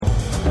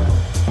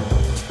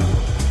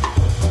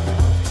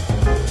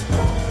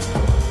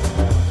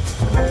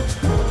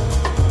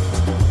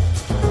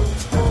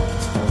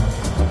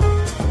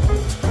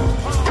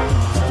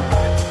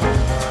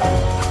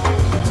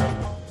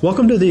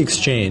Welcome to The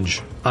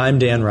Exchange. I'm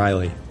Dan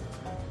Riley.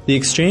 The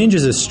Exchange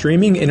is a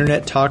streaming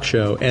internet talk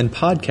show and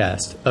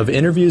podcast of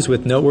interviews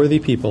with noteworthy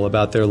people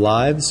about their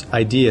lives,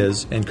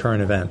 ideas, and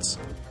current events.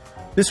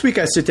 This week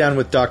I sit down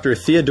with Dr.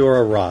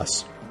 Theodora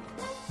Ross.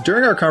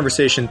 During our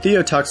conversation,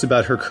 Theo talks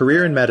about her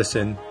career in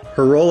medicine,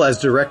 her role as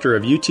director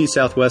of UT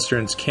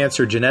Southwestern's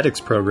Cancer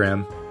Genetics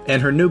program,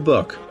 and her new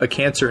book, A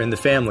Cancer in the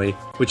Family,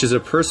 which is a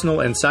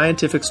personal and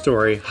scientific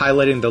story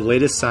highlighting the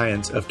latest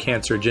science of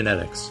cancer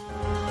genetics.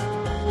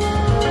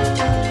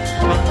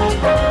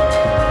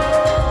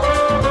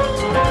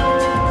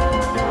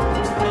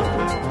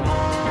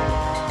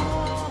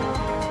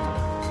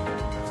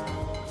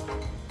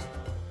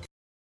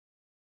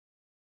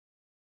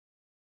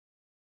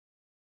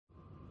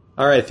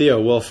 All right,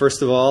 Theo. Well,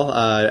 first of all,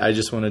 I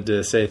just wanted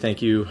to say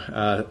thank you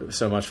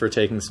so much for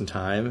taking some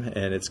time,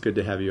 and it's good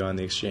to have you on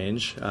The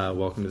Exchange.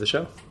 Welcome to the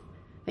show.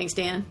 Thanks,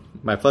 Dan.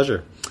 My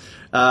pleasure.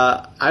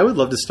 I would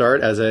love to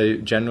start, as I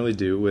generally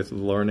do, with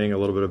learning a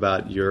little bit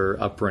about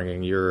your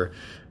upbringing. You're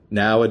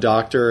now a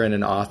doctor and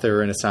an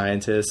author and a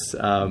scientist.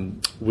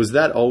 Was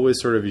that always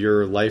sort of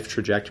your life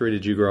trajectory?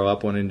 Did you grow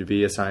up wanting to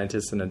be a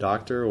scientist and a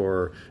doctor,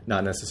 or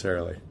not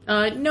necessarily?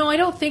 No, I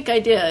don't think I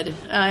did.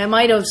 I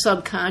might have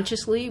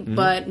subconsciously,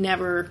 but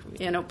never,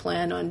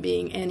 planned on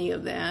being any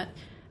of that.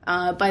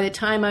 By the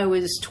time I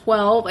was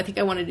 12, I think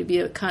I wanted to be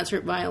a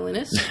concert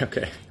violinist.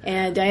 Okay.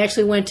 And I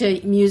actually went to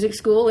music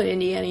school at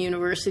Indiana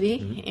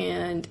University.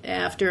 And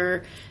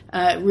after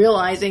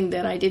realizing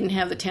that I didn't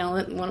have the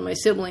talent one of my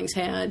siblings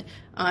had,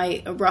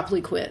 I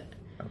abruptly quit.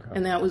 Okay.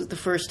 And that was the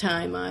first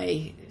time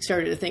I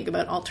started to think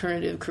about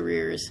alternative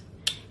careers.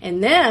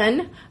 And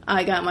then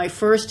I got my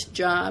first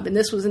job, and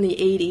this was in the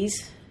 80s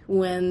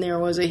when there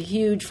was a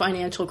huge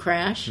financial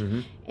crash.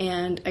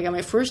 And I got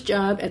my first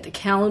job at the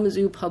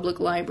Kalamazoo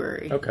Public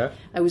Library. Okay.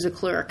 I was a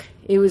clerk.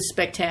 It was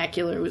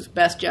spectacular. It was the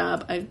best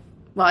job.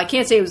 I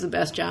can't say it was the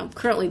best job.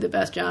 Currently, the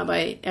best job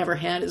I ever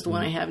had is the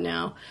one I have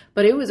now.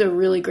 But it was a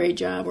really great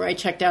job where I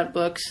checked out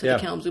books at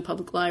the Kalamazoo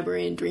Public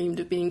Library and dreamed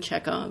of being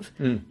Chekhov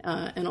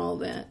and all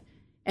that.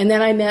 And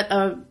then I met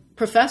a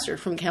professor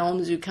from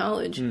Kalamazoo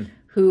College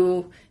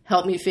who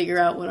helped me figure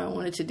out what I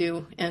wanted to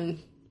do. And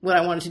what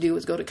I wanted to do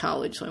was go to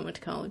college, so I went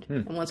to college.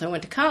 And once I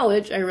went to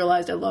college, I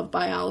realized I loved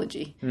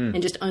biology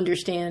and just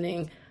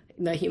understanding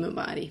the human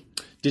body.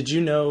 Did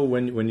you know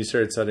when you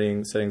started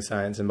studying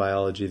science and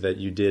biology that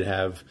you did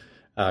have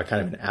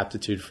kind of an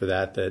aptitude for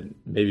that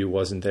maybe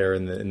wasn't there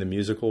in the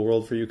musical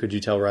world for you? Could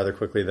you tell rather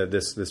quickly that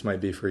this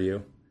might be for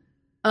you?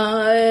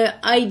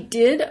 I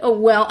did.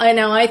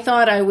 I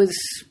thought I was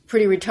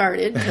pretty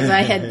retarded because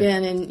I had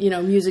been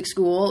in music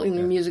school.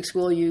 In music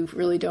school, you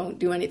really don't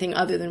do anything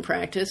other than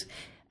practice.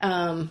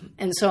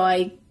 And so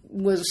I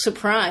was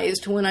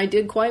surprised when I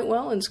did quite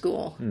well in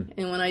school.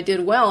 And when I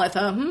did well, I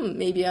thought,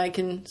 maybe I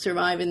can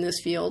survive in this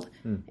field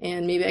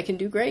and maybe I can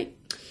do great.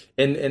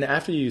 And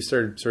after you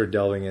started sort of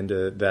delving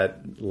into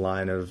that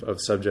line of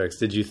subjects,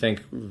 did you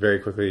think very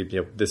quickly,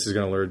 this is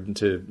going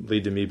to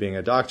lead to me being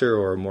a doctor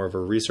or more of a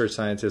research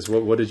scientist?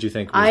 What did you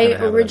think was going to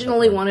happen? I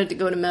originally wanted to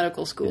go to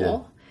medical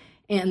school.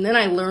 Yeah. And then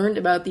I learned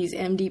about these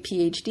MD,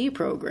 PhD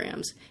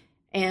programs.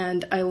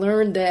 And I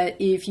learned that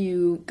if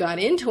you got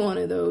into one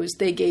of those,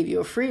 they gave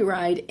you a free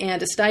ride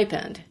and a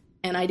stipend.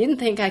 And I didn't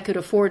think I could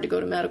afford to go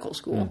to medical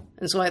school.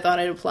 And so I thought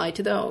I'd apply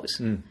to those.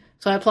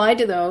 So I applied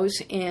to those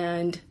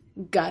and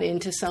got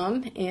into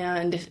some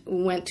and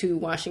went to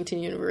Washington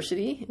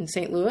University in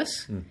St.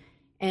 Louis.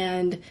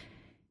 And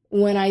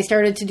when I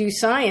started to do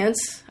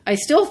science, I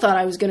still thought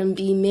I was going to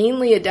be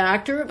mainly a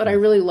doctor, but I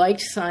really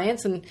liked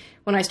science. And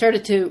when I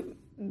started to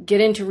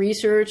get into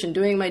research and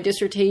doing my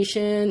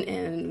dissertation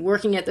and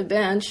working at the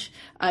bench,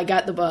 I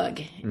got the bug.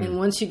 And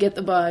once you get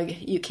the bug,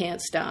 you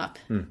can't stop.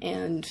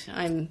 And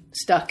I'm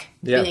stuck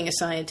being a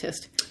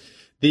scientist.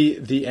 The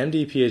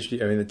MD,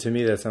 PhD, to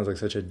me that sounds like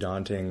such a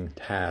daunting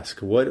task.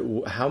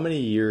 How many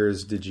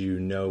years did you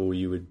know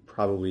you would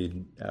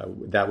probably,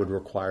 that would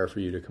require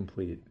for you to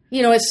complete?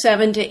 It's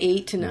 7 to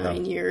 8 to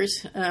 9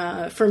 years.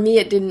 For me,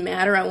 it didn't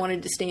matter. I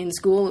wanted to stay in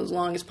school as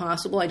long as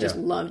possible. I just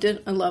loved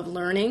it. I love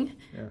learning.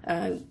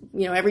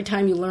 Every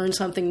time you learn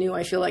something new,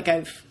 I feel like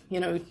I've,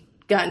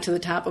 gotten to the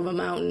top of a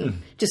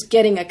mountain. Just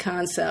getting a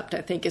concept,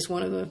 I think, is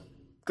one of the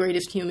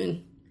greatest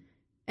human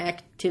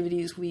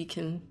activities we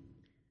can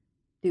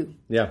do.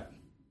 Yeah.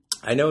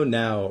 I know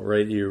now,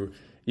 right,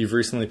 you've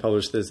recently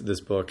published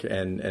this book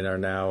and are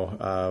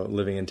now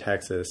living in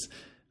Texas.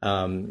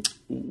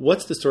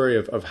 What's the story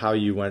of how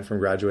you went from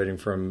graduating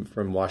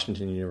from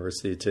Washington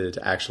University to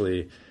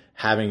actually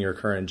having your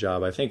current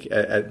job? I think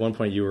at one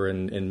point you were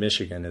in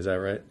Michigan, is that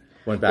right?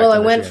 I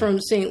went from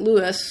St.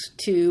 Louis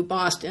to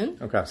Boston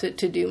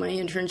to do my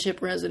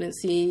internship,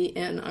 residency,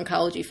 and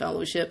oncology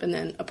fellowship, and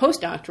then a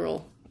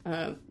postdoctoral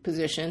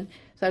position.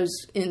 So I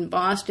was in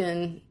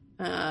Boston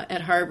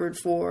at Harvard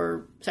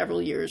for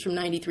several years, from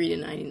 93 to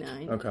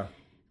 99. Okay.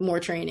 More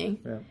training.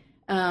 Yeah.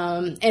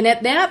 And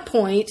at that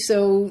point,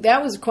 so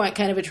that was quite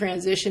kind of a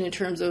transition in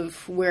terms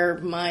of where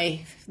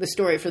the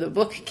story for the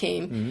book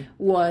came,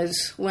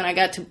 was when I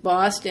got to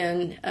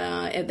Boston.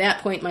 At that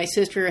point, my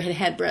sister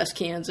had breast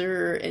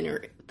cancer in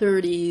her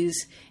 30s.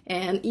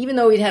 And even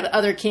though we'd had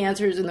other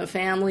cancers in the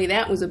family,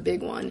 that was a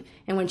big one.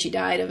 And when she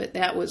died of it,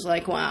 that was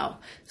like, wow.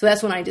 So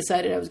that's when I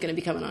decided I was going to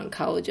become an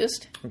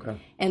oncologist. Okay.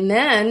 And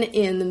then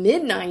in the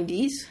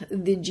mid-90s,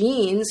 the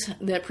genes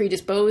that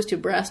predisposed to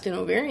breast and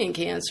ovarian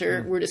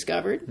cancer were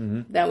discovered.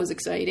 That was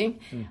exciting.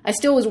 I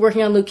still was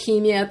working on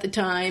leukemia at the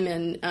time,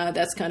 and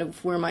that's kind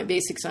of where my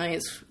basic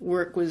science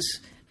work was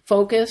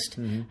focused.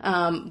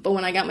 But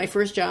when I got my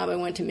first job, I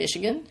went to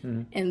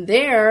Michigan. And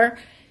there,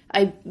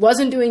 I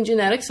wasn't doing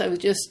genetics. I was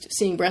just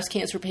seeing breast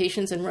cancer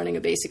patients and running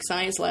a basic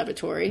science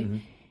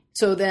laboratory.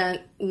 So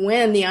then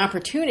when the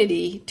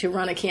opportunity to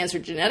run a cancer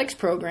genetics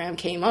program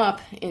came up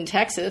in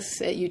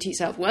Texas at UT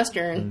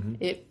Southwestern,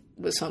 it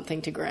was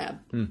something to grab.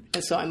 And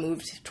so I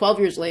moved 12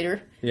 years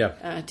later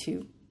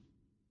to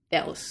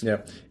Dallas.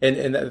 Yeah.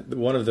 And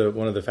one of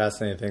the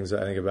fascinating things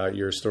I think about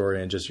your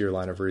story and just your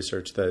line of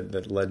research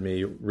that led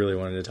me really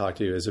wanting to talk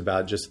to you is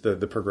about just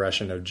the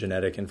progression of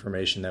genetic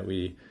information that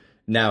we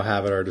now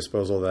have at our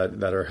disposal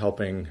that are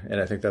helping,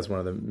 and I think that's one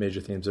of the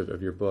major themes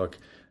of your book,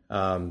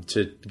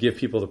 to give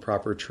people the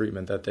proper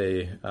treatment that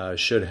they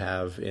should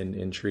have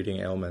in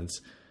treating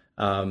ailments.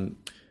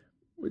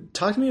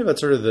 Talk to me about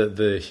sort of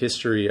the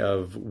history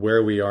of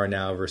where we are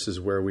now versus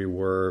where we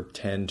were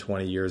 10,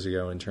 20 years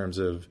ago in terms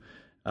of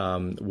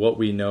what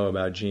we know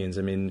about genes.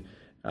 I mean,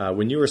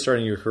 when you were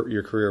starting your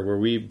career, were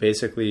we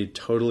basically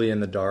totally in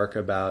the dark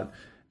about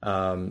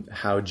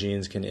how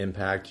genes can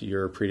impact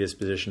your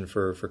predisposition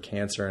for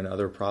cancer and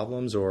other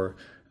problems, or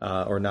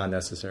not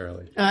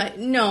necessarily?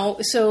 No.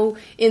 So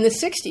in the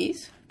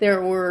 60s,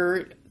 there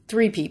were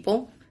three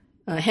people,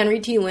 Henry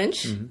T.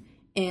 Lynch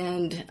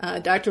and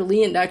Dr.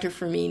 Lee and Dr.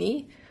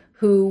 Fermini,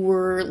 who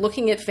were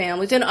looking at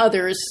families, and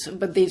others,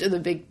 but these are the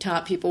big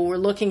top people, were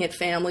looking at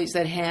families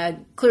that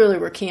clearly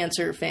were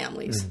cancer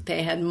families.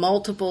 They had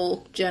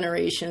multiple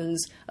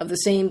generations of the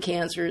same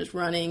cancers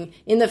running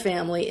in the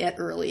family at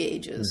early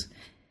ages.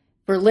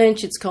 For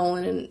Lynch, it's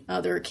colon and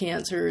other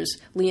cancers.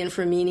 Lee and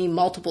Fermini,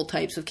 multiple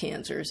types of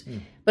cancers.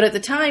 But at the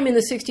time, in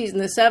the 60s and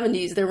the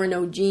 70s, there were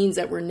no genes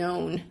that were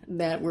known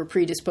that were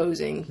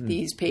predisposing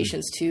these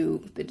patients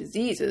to the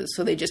diseases.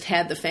 So they just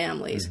had the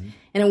families.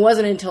 And it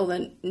wasn't until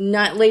the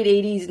late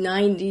 80s,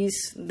 90s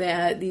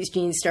that these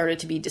genes started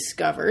to be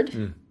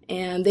discovered.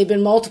 And they've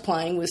been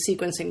multiplying with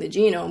sequencing the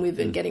genome. We've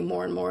been getting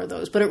more and more of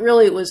those. But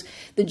it was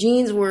the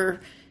genes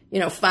were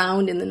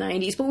found in the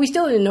 90s, but we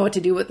still didn't know what to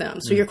do with them.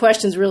 So your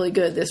question's really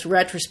good, this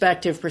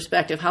retrospective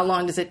perspective. How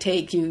long does it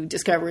take you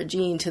discover a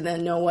gene to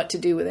then know what to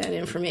do with that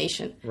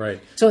information?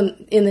 Right. So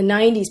in the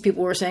 90s,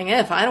 people were saying,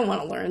 if I don't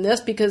want to learn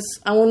this because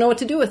I won't know what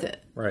to do with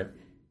it. Right.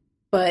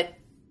 But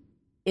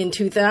in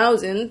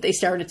 2000, they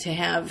started to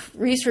have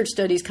research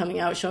studies coming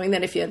out showing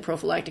that if you had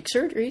prophylactic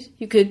surgeries,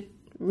 you could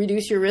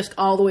reduce your risk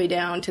all the way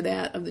down to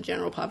that of the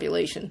general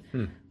population.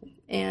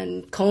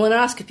 And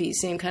colonoscopies,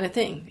 same kind of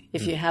thing.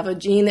 If you have a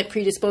gene that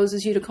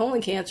predisposes you to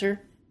colon cancer,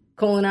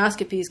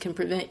 colonoscopies can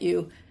prevent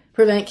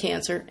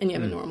cancer, and you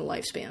have a normal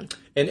lifespan.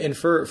 And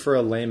for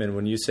a layman,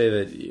 when you say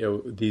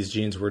that these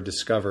genes were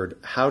discovered,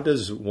 how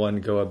does one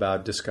go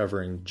about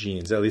discovering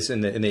genes? At least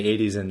in the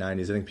 80s and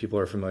 90s, I think people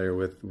are familiar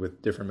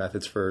with different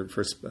methods for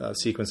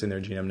sequencing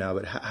their genome now.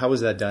 But how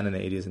was that done in the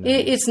 80s and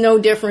 90s? It's no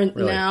different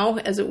now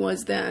as it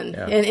was then.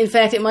 Yeah. And in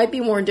fact, it might be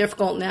more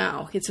difficult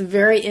now. It's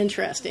very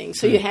interesting.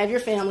 So you have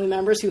your family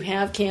members who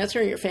have cancer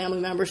and your family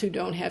members who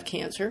don't have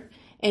cancer.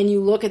 And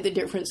you look at the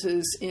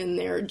differences in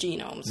their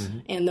genomes.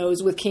 And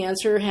those with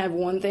cancer have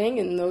one thing,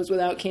 and those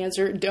without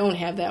cancer don't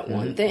have that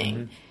one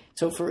thing.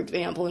 So, for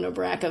example, in a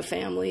BRCA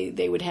family,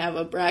 they would have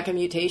a BRCA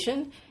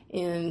mutation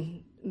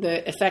in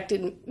the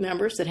affected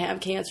members that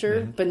have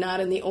cancer, but not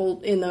in the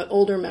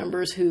older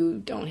members who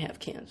don't have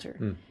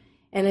cancer.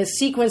 And as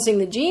sequencing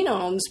the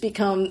genomes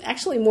become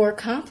actually more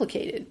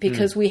complicated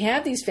because we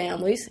have these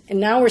families, and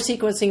now we're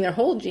sequencing their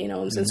whole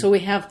genomes, and so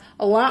we have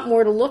a lot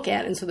more to look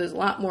at, and so there's a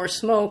lot more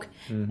smoke,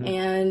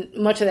 and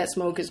much of that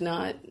smoke is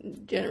not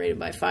generated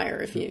by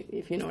fire, if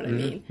you know what I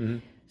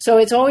mean. So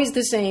it's always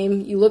the same.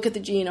 You look at the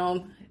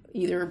genome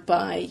either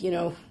by,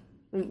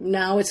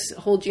 now it's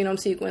whole genome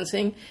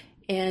sequencing,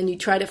 and you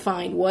try to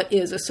find what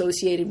is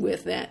associated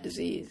with that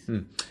disease.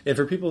 And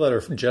for people that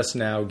are just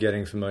now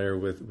getting familiar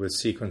with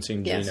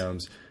sequencing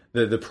genomes,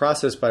 the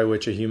process by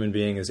which a human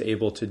being is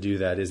able to do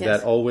that, is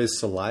that always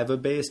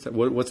saliva-based?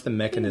 What's the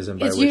mechanism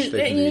by which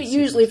they can do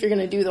usually, if you're going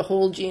to do the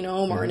whole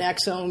genome or an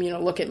exome,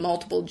 look at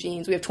multiple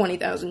genes. We have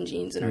 20,000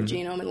 genes in our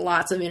genome and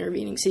lots of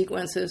intervening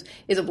sequences.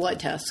 Is a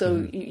blood test.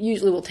 So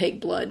usually we'll take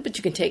blood, but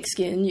you can take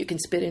skin, you can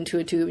spit into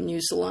a tube and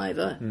use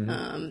saliva.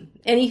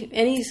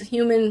 Any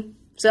human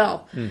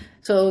cell.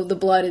 So the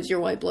blood is your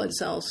white blood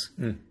cells.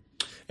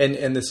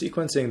 And the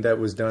sequencing that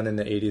was done in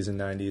the 80s and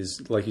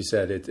 90s, like you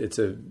said, it's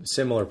a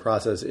similar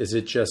process. Is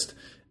it just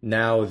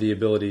now the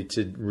ability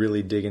to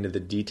really dig into the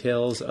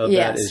details of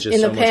that is just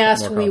so much more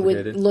complicated? In the past, we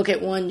would look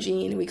at one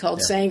gene we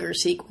called Sanger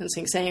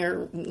sequencing.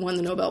 Sanger won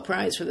the Nobel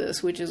Prize for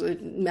this, which is a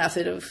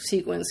method of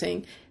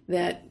sequencing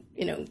that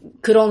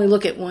could only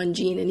look at one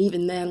gene. And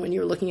even then, when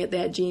you were looking at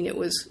that gene, it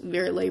was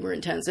very labor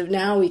intensive.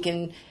 Now we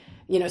can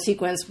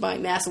sequence by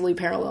massively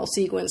parallel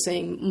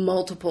sequencing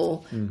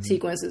multiple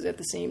sequences at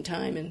the same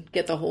time and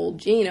get the whole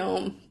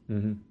genome.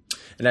 Mm-hmm.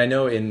 And I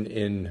know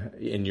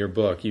in your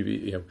book,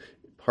 you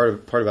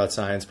part about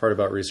science, part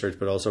about research,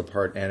 but also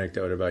part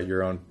anecdote about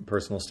your own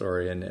personal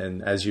story.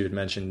 And as you had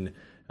mentioned,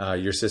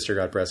 your sister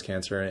got breast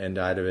cancer and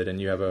died of it, and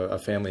you have a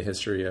family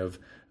history of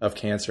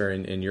cancer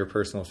in your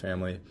personal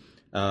family.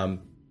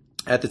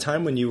 At the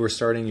time when you were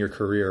starting your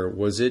career,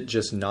 was it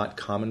just not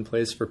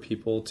commonplace for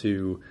people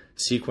to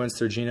sequence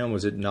their genome?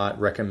 Was it not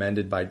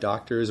recommended by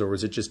doctors, or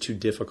was it just too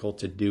difficult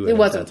to do? It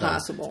wasn't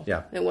possible.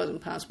 Yeah. It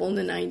wasn't possible. In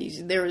the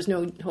 90s, there was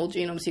no whole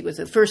genome sequence.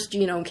 The first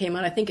genome came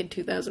out, I think, in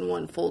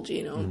 2001, full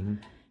genome.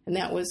 And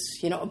that was,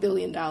 $1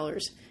 billion.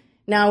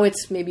 Now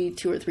it's maybe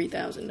 $2,000 or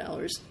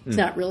 $3,000. It's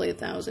not really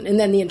 $1,000. And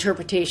then the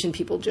interpretation,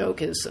 people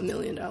joke, is $1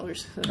 million.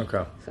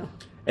 Okay.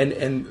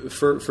 And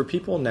for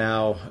people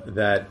now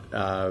that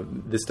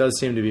this does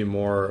seem to be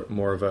more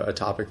of a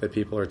topic that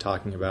people are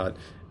talking about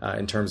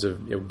in terms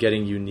of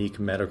getting unique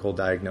medical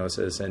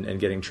diagnosis and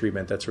getting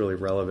treatment that's really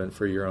relevant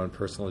for your own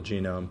personal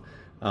genome.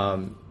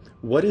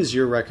 What is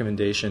your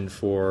recommendation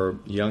for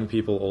young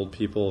people, old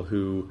people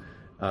who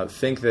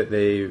think that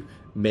they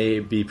may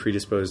be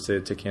predisposed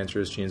to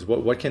cancerous genes?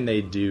 What can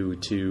they do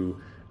to,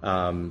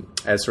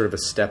 as sort of a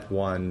step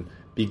one,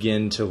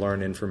 begin to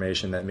learn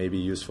information that may be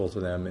useful to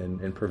them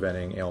in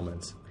preventing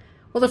ailments?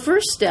 Well, the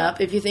first step,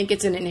 if you think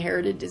it's an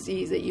inherited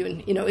disease, that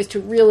is to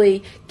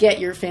really get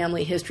your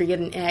family history, get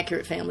an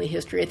accurate family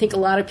history. I think a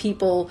lot of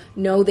people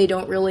know they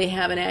don't really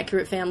have an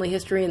accurate family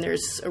history, and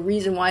there's a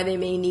reason why they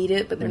may need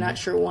it, but they're not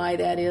sure why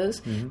that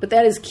is. But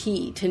that is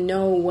key, to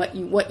know what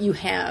you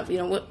have.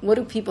 What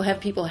do people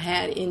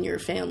had in your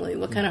family?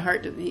 What kind of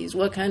heart disease?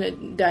 What kind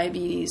of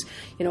diabetes?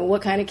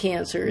 What kind of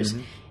cancers?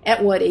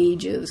 At what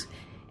ages?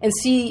 And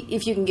see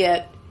if you can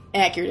get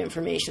accurate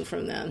information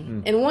from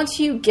them. And once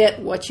you get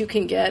what you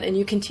can get, and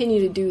you continue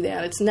to do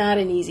that, it's not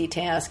an easy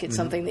task. It's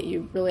something that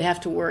you really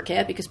have to work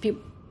at, because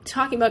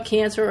talking about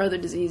cancer or other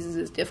diseases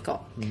is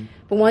difficult.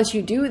 But once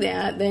you do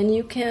that, then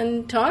you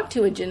can talk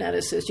to a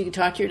geneticist. You can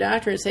talk to your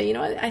doctor and say,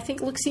 I think,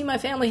 see my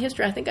family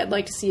history. I think I'd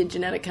like to see a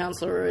genetic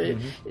counselor or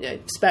a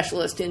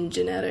specialist in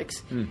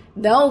genetics.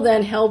 They'll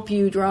then help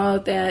you draw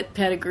out that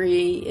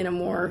pedigree in a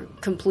more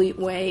complete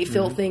way,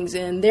 fill things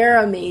in.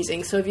 They're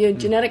amazing. So if you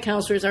genetic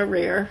counselors are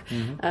rare,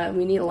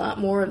 we need a lot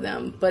more of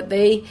them. But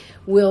they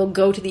will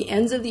go to the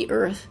ends of the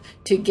earth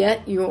to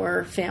get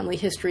your family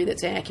history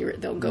that's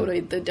accurate. They'll go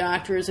to the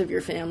doctors of your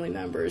family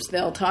members.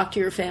 They'll talk to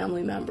your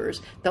family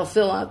members. They'll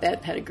fill out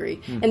that pedigree.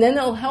 And then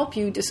they'll help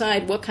you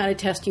decide what kind of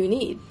test you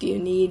need. Do you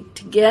need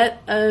to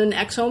get an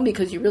exome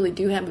because you really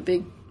do have a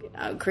big,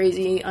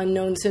 crazy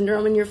unknown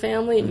syndrome in your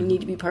family and you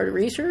need to be part of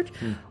research?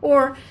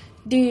 Or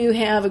do you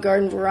have a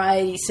garden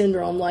variety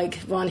syndrome like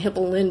von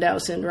Hippel-Lindau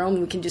syndrome?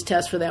 We can just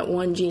test for that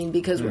one gene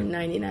because we're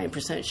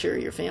 99% sure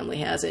your family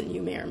has it, and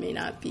you may or may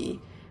not be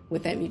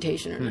with that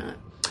mutation or not.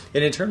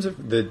 And in terms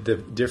of the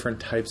different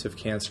types of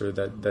cancer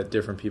that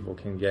different people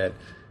can get,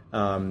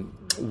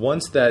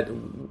 once that,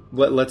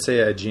 let's say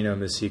a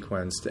genome is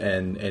sequenced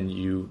and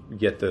you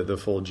get the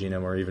full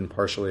genome or even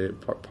partially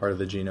part of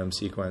the genome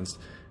sequenced,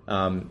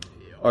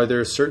 are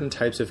there certain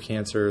types of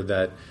cancer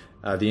that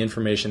the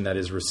information that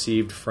is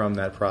received from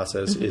that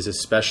process is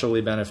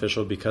especially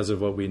beneficial because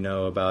of what we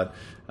know about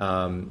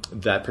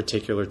that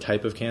particular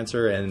type of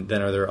cancer? And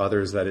then are there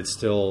others that it's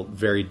still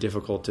very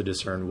difficult to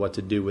discern what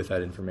to do with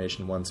that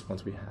information once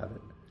we have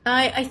it?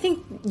 I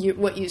think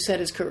what you said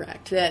is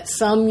correct, that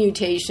some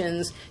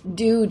mutations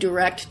do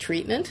direct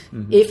treatment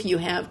if you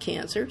have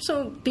cancer.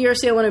 So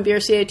BRCA1 and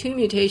BRCA2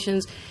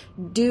 mutations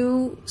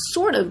do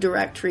sort of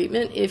direct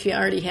treatment if you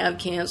already have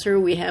cancer.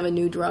 We have a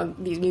new drug,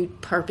 these new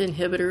PARP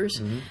inhibitors.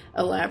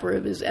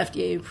 Elaborib is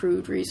FDA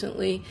approved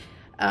recently.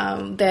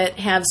 That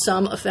have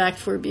some effect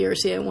for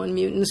BRCA1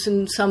 mutants,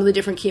 and some of the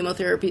different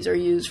chemotherapies are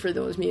used for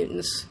those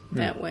mutants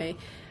that way.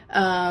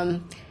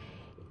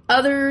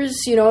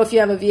 Others, if you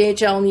have a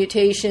VHL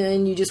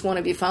mutation, you just want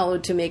to be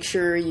followed to make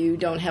sure you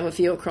don't have a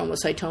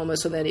pheochromocytoma,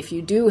 so that if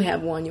you do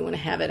have one, you want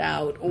to have it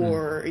out,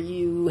 or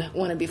you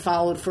want to be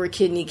followed for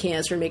kidney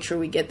cancer and make sure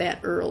we get that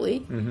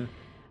early.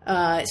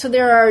 So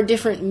there are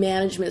different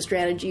management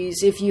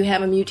strategies. If you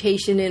have a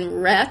mutation in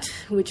RET,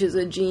 which is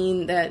a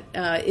gene that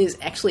is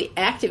actually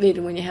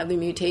activated when you have the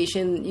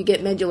mutation, you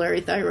get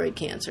medullary thyroid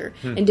cancer.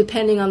 And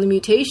depending on the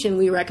mutation,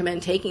 we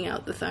recommend taking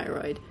out the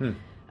thyroid.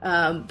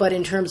 But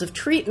in terms of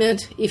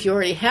treatment, if you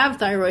already have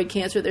thyroid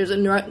cancer, there's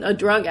a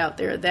drug out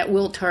there that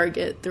will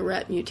target the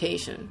RET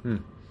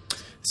mutation.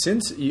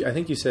 Since, I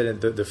think you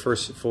said the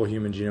first full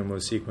human genome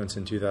was sequenced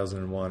in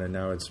 2001, and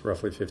now it's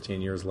roughly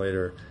 15 years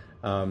later,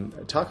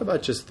 talk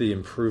about just the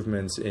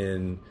improvements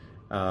in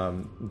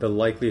the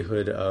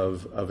likelihood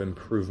of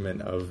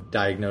improvement of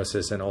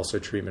diagnosis and also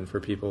treatment for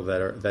people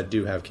that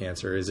do have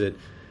cancer. Is it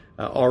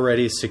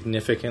already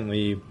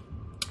significantly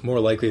more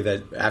likely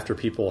that after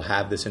people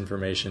have this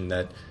information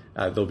that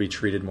they'll be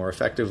treated more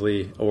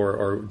effectively,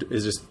 or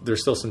is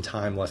there's still some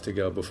time left to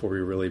go before we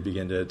really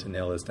begin to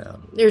nail this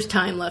down? There's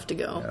time left to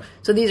go. Yeah.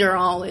 So these are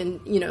all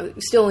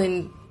still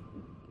in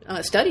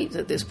studies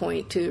at this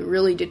point to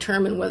really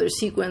determine whether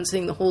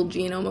sequencing the whole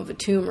genome of a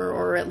tumor,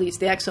 or at least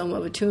the exome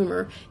of a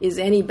tumor, is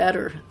any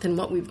better than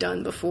what we've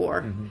done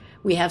before. Mm-hmm.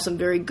 We have some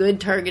very good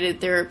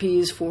targeted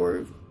therapies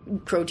for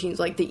proteins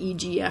like the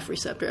EGF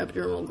receptor,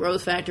 epidermal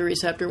growth factor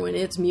receptor, when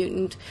it's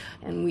mutant,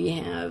 and we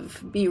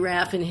have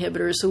BRAF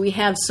inhibitors. So we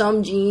have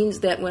some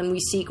genes that when we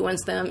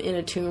sequence them in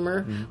a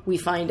tumor, mm-hmm. we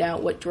find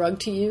out what drug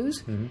to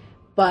use, mm-hmm.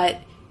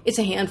 but it's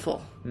a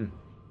handful. Mm.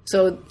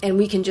 So, and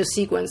we can just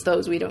sequence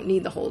those. We don't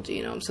need the whole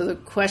genome. So the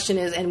question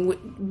is, and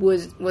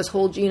was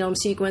whole genome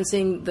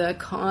sequencing the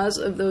cause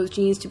of those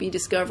genes to be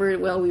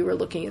discovered? Well, we were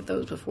looking at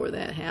those before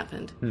that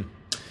happened. Hmm.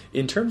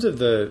 In terms of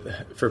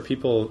for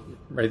people,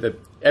 right, that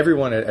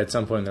everyone at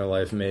some point in their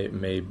life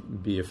may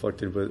be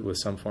afflicted with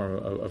some form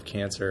of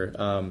cancer.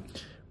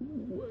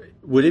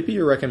 Would it be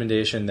your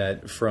recommendation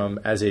that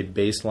as a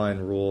baseline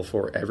rule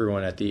for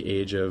everyone at the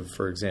age of,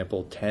 for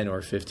example, 10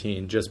 or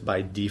 15, just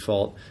by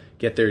default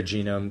get their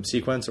genome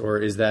sequenced, or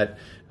is that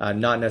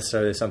not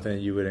necessarily something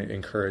that you would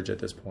encourage at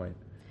this point?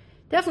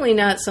 Definitely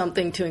not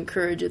something to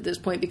encourage at this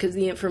point, because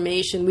the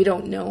information, we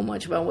don't know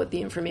much about what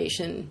the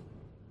information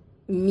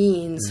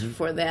means mm-hmm.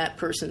 for that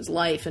person's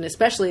life, and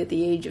especially at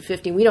the age of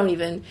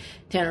 15,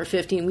 10 or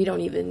 15, we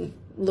don't even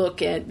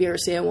look at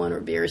BRCA1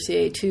 or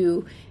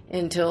BRCA2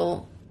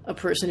 until a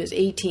person is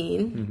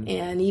 18, mm-hmm.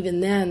 and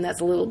even then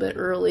that's a little bit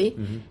early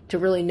mm-hmm. to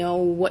really know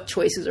what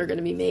choices are going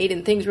to be made,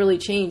 and things really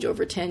change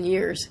over 10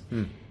 years.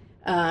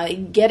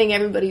 Getting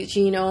everybody's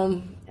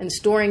genome and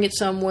storing it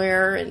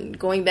somewhere and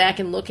going back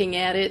and looking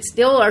at it.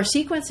 Still, our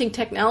sequencing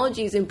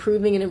technology is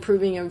improving and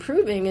improving and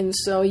improving, and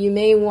so you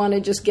may want to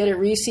just get it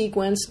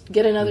resequenced,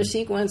 get another mm-hmm.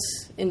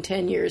 sequence in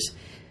 10 years.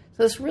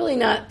 So it's really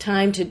not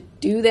time to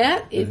do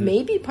that. It mm-hmm.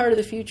 may be part of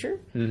the future.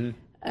 Mm-hmm.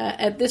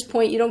 At this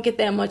point, you don't get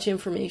that much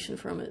information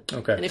from it.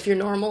 Okay. And if you're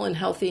normal and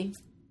healthy,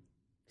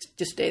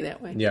 just stay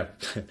that way. Yeah.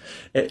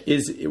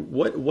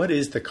 What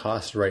is the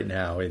cost right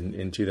now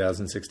in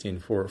 2016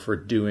 for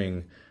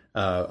doing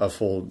a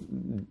full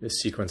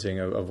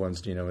sequencing of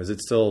one's genome? Is it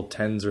still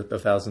tens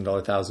of thousands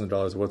of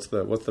dollars? What's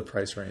the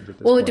price range at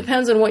this point? It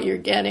depends on what you're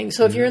getting.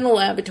 So if you're in the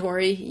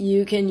laboratory,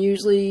 you can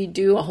usually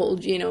do a whole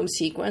genome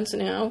sequence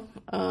now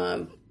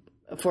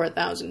for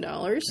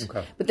 $1,000.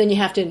 Okay. But then you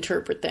have to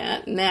interpret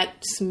that, and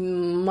that's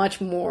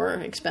much more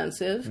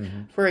expensive.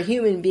 Mm-hmm. For a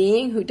human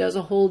being who does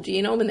a whole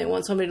genome and they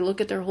want somebody to look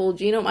at their whole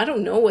genome, I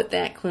don't know what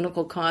that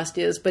clinical cost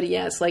is, but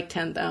yeah, it's like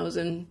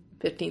 $10,000,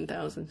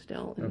 $15,000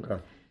 still. Okay.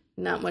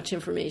 Not much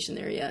information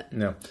there yet.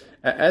 No.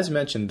 As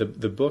mentioned,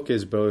 the book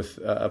is both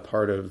a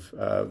part of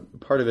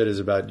it is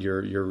about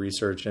your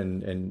research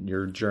and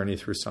your journey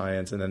through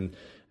science, and then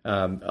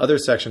other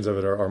sections of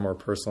it are more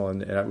personal.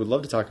 And I would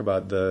love to talk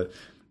about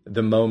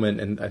the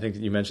moment, and I think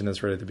you mentioned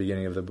this right at the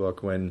beginning of the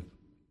book, when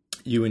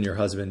you and your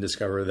husband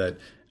discover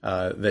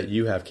that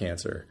you have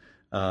cancer.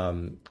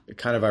 Kind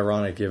of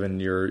ironic given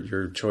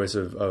your choice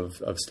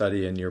of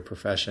study and your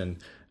profession.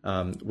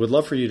 Would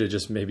love for you to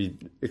just maybe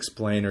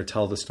explain or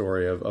tell the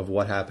story of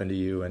what happened to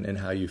you and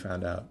how you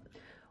found out.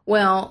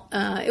 Well,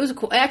 it was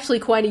actually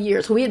quite a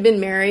year. So we had been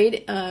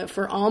married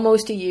for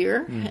almost a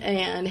year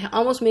and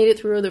almost made it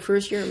through the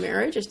first year of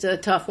marriage. It's a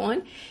tough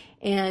one.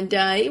 And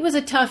it was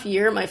a tough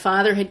year. My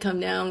father had come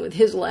down with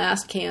his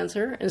last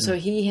cancer, and so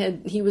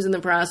he was in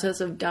the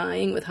process of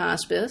dying with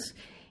hospice.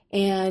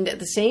 And at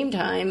the same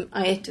time,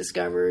 I had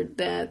discovered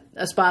that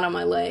a spot on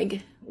my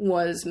leg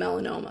was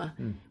melanoma,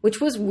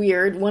 which was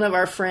weird. One of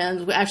our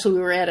friends, actually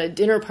we were at a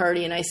dinner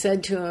party, and I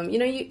said to him,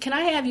 can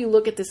I have you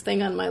look at this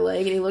thing on my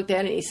leg? And he looked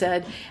at it and he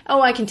said,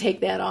 oh, I can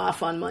take that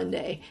off on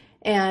Monday.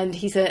 And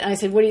I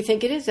said, what do you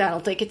think it is? I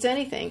don't think it's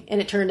anything. And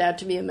it turned out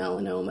to be a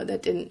melanoma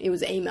it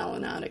was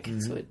amelanotic. Mm-hmm.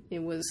 So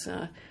it was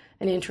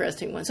an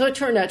interesting one. So it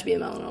turned out to be a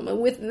melanoma.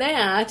 With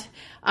that,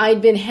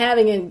 I'd been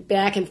having a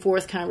back and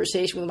forth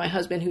conversation with my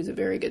husband, who's a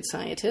very good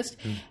scientist,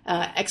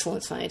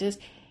 excellent scientist.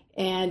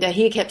 And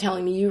he kept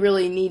telling me, you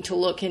really need to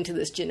look into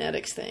this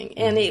genetics thing.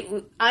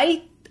 And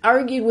I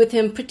argued with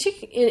him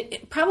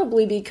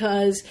probably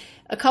because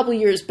a couple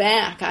years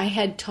back, I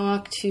had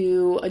talked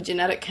to a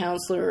genetic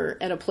counselor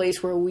at a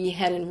place where we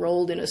had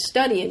enrolled in a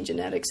study in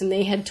genetics, and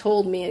they had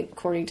told me,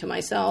 according to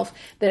myself,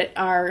 that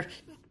our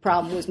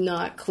problem was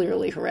not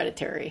clearly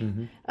hereditary,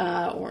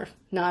 or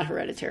not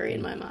hereditary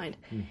in my mind.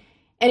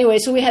 Anyway,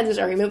 so we had this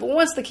argument, but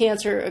once the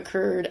cancer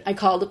occurred, I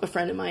called up a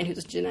friend of mine who's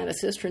a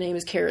geneticist. Her name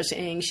is Karis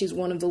Eng. She's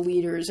one of the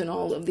leaders in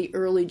all of the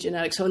early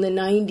genetics. So in the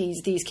 90s,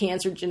 these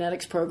cancer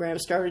genetics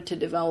programs started to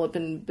develop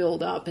and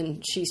build up,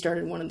 and she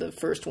started one of the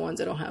first ones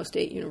at Ohio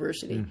State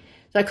University.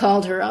 So I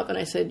called her up and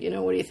I said,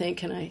 what do you think?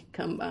 Can I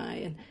come by?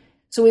 And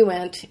so we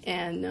went,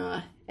 and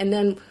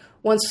then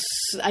once,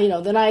 so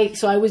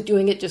I was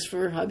doing it just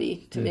for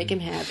hubby to make him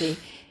happy.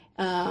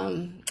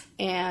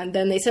 And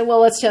then they said, well,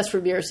 let's test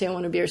for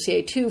BRCA1 or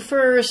BRCA2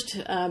 first,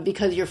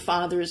 because your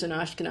father is an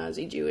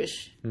Ashkenazi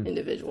Jewish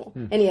individual,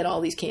 and he had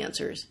all these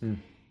cancers.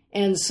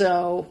 And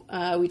so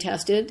we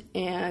tested,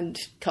 and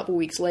a couple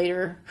weeks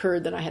later,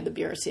 heard that I had the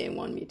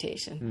BRCA1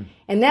 mutation.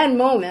 And that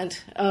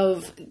moment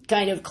of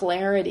kind of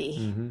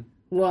clarity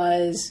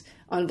was,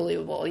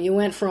 unbelievable. You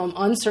went from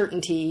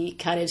uncertainty,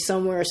 kind of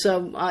somewhere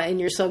in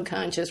your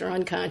subconscious or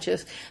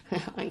unconscious,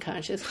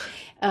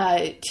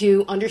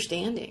 to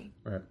understanding.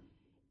 Right.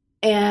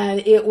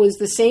 And it was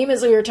the same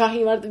as we were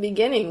talking about at the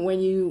beginning, when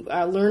you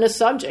learn a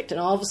subject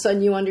and all of a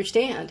sudden you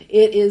understand.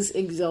 It is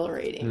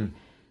exhilarating.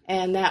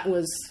 And that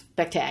was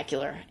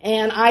spectacular.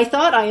 And I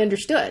thought I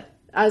understood.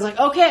 I was like,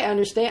 okay, I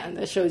understand.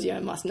 That shows you I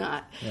must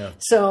not. Yeah.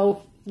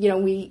 So,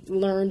 we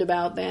learned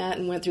about that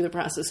and went through the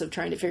process of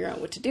trying to figure out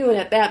what to do. And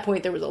at that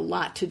point, there was a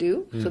lot to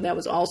do. So that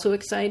was also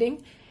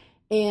exciting.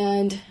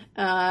 And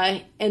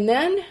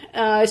then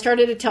I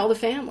started to tell the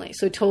family.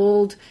 So I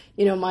told,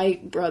 my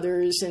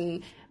brothers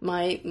and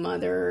my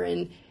mother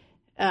and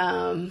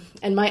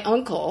my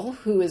uncle,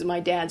 who is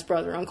my dad's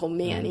brother, Uncle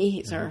Manny.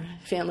 He's our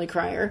family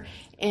crier.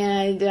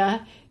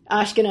 And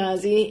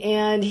Ashkenazi,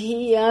 and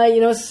he,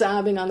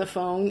 sobbing on the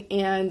phone,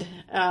 and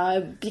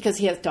because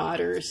he has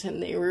daughters,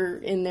 and they were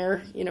in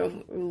their,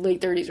 late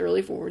 30s,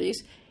 early 40s,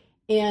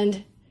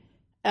 and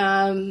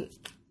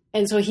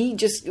so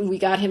we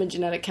got him a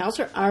genetic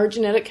counselor. Our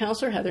genetic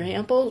counselor, Heather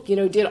Hampel,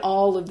 did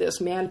all of this,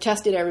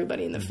 tested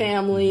everybody in the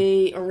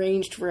family,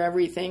 arranged for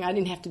everything. I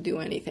didn't have to do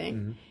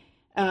anything.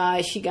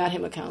 She got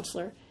him a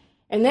counselor.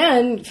 And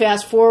then,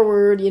 fast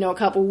forward, a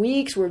couple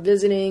weeks, we're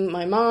visiting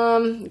my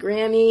mom,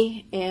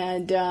 Grammy,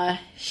 and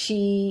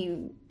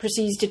she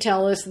proceeds to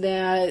tell us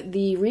that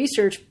the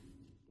research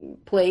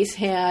place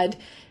had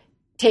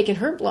taken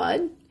her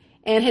blood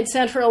and had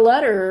sent her a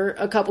letter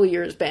a couple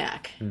years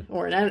back.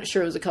 Or I'm not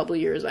sure it was a couple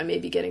years. I may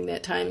be getting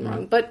that time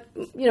wrong. But,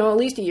 at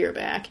least a year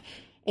back.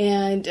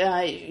 And,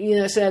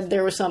 said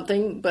there was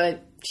something,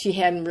 but she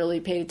hadn't really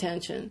paid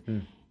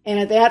attention. And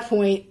at that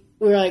point,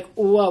 we were like,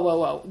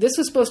 whoa. This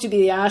was supposed to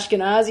be the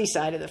Ashkenazi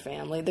side of the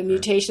family. The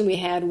mutation we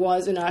had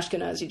was an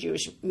Ashkenazi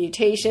Jewish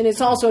mutation.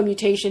 It's also a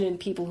mutation in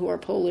people who are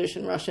Polish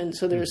and Russian,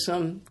 so there's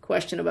some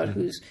question about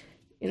who's,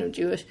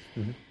 Jewish.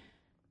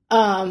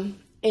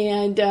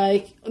 And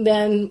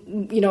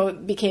then,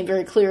 it became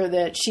very clear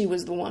that she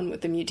was the one with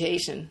the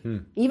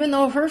mutation. Even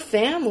though her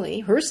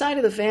side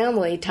of the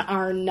family, to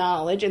our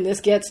knowledge, and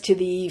this gets to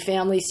the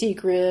family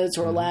secrets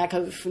or lack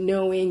of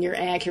knowing your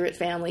accurate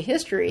family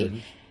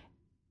history,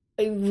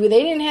 they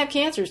didn't have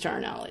cancers to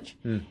our knowledge.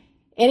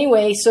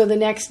 Anyway, so the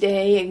next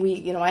day,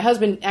 my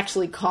husband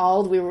actually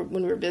called. When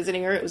we were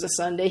visiting her, it was a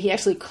Sunday. He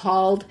actually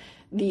called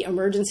the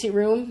emergency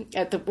room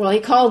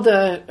he called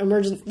the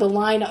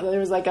line. There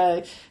was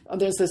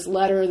there's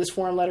this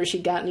form letter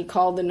she'd gotten. He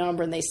called the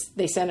number and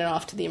they sent it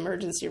off to the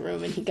emergency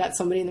room, and he got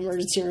somebody in the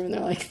emergency room and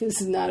they're like, this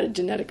is not a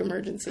genetic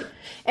emergency.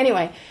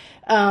 Anyway,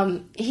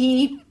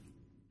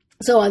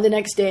 so on the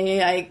next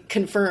day, I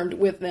confirmed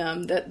with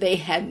them that they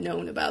had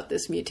known about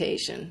this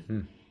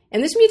mutation.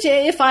 And this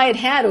mutation, if I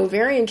had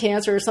ovarian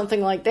cancer or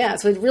something like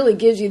that, so it really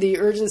gives you the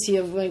urgency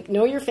of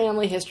know your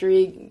family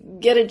history,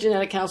 get a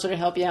genetic counselor to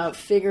help you out,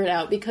 figure it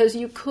out, because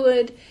you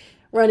could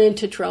run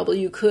into trouble.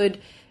 You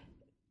could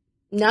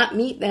not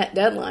meet that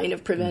deadline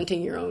of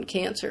preventing your own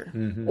cancer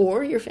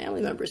or your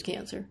family member's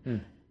cancer.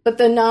 But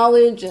the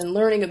knowledge and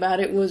learning about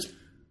it was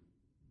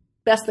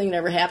best thing that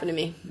ever happened to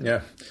me.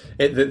 Yeah.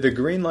 The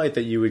green light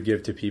that you would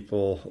give to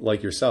people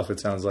like yourself, it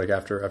sounds like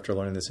after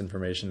learning this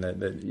information that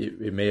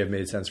it may have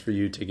made sense for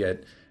you to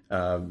get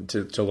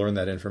to learn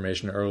that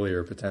information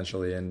earlier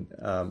potentially. And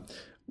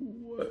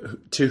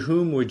to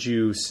whom would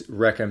you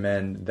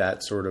recommend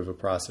that sort of a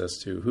process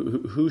to?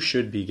 Who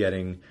should be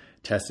getting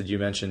tested? You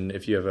mentioned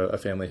if you have a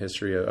family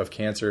history of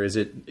cancer, is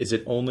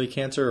it only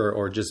cancer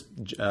or just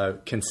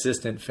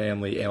consistent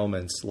family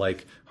ailments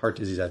like heart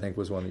disease? I think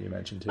was one that you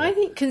mentioned too. I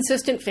think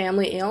consistent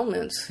family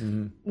ailments.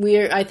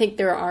 I think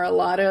there are a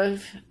lot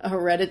of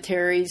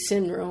hereditary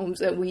syndromes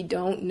that we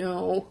don't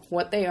know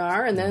what they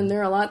are, and then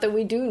there are a lot that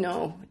we do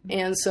know.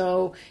 And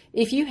so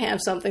if you have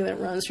something that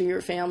runs through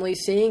your family,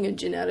 seeing a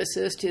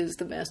geneticist is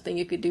the best thing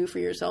you could do for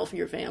yourself,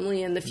 your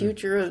family, and the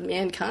future of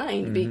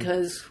mankind,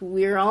 because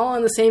we're all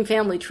on the same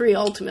family tree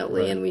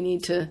ultimately, and we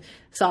need to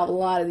solve a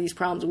lot of these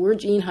problems. We're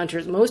gene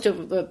hunters. Most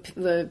of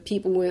the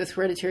people with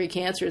hereditary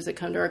cancers that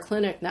come to our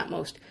clinic, not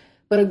most,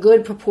 but a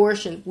good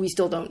proportion, we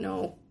still don't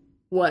know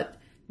what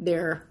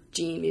their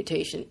gene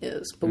mutation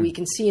is. But we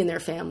can see in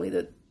their family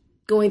that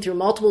going through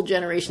multiple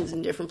generations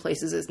in different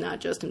places is not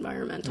just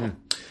environmental.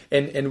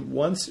 And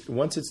once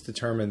it's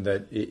determined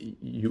that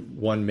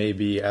one may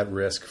be at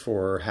risk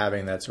for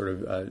having that sort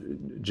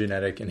of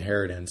genetic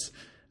inheritance,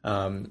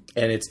 and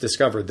it's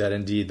discovered that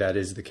indeed that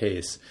is the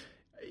case,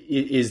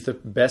 is the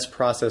best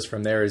process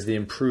from there, is the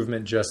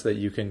improvement just that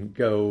you can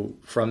go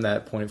from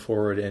that point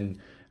forward and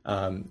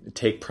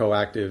take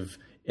proactive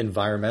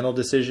environmental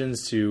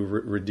decisions to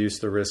reduce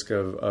the risk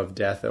of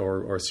death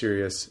or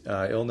serious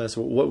illness?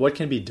 What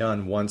can be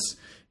done once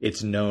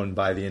it's known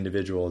by the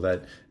individual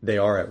that they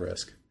are at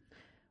risk?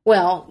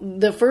 Well,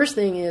 the first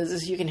thing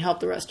is you can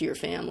help the rest of your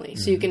family.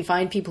 So you can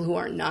find people who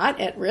are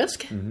not at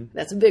risk.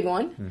 That's a big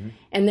one.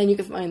 And then you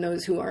can find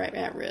those who are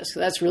at risk.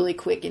 So that's really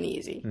quick and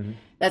easy.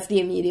 That's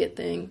the immediate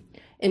thing.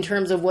 in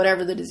terms of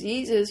whatever the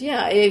disease is,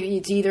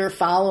 it's either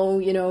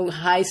follow,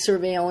 high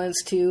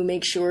surveillance to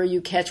make sure you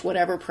catch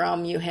whatever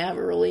problem you have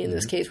early. In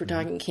this case, we're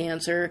talking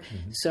cancer.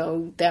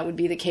 So that would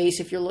be the case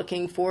if you're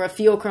looking for a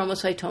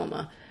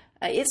pheochromocytoma.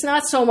 It's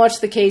not so much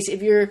the case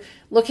if you're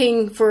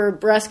looking for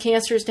breast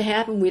cancers to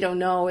happen. We don't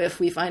know if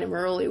we find them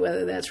early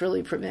whether that's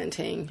really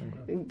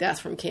preventing death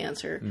from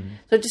cancer.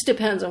 So it just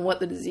depends on what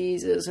the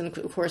disease is. And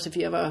of course, if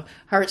you have a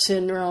heart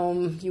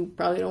syndrome, you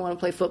probably don't want to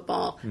play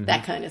football,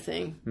 that kind of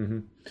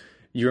thing.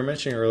 You were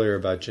mentioning earlier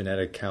about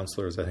genetic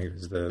counselors, I think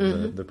is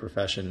the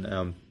profession,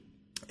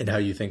 and how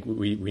you think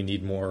we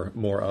need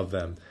more of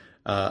them.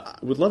 I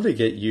would love to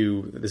get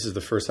you. This is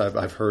the first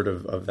I've heard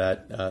of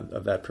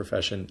that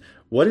profession.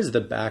 What is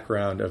the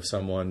background of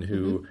someone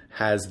who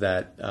has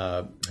that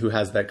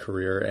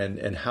career,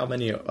 and how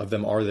many of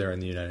them are there in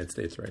the United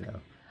States right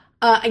now?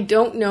 I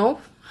don't know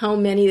how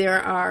many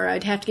there are.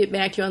 I'd have to get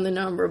back to you on the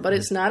number, but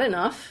it's not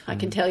enough. I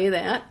can tell you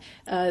that.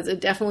 It's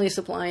definitely a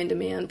supply and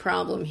demand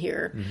problem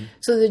here.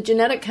 So the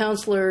genetic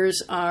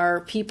counselors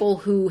are people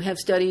who have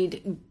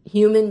studied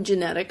human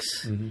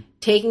genetics,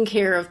 taking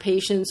care of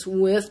patients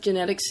with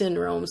genetic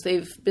syndromes.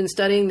 They've been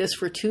studying this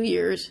for 2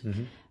 years.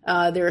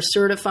 They're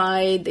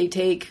certified. They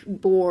take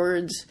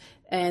boards.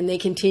 And they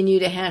continue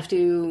to have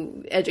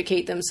to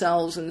educate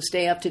themselves and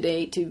stay up to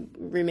date to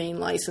remain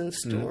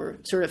licensed or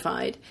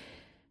certified.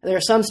 There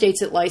are some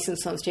states that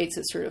license, some states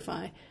that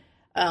certify.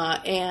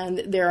 And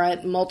they're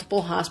at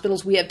multiple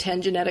hospitals. We have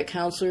 10 genetic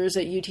counselors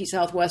at UT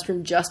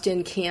Southwestern just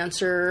in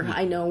cancer.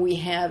 I know we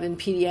have in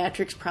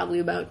pediatrics probably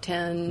about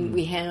 10.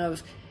 We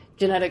have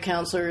genetic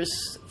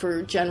counselors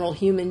for general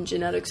human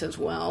genetics as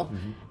well.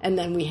 And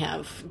then we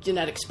have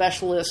genetic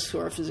specialists who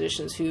are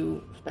physicians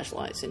who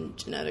specialize in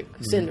genetic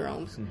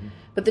syndromes.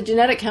 But the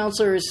genetic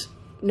counselors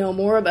know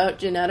more about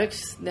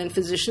genetics than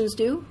physicians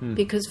do,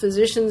 because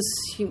physicians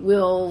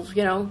will,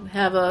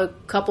 have a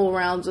couple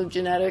rounds of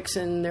genetics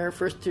in their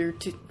first 2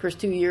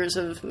 years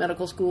of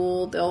medical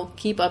school. They'll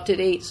keep up to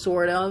date,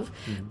 sort of,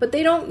 but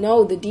they don't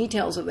know the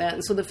details of that.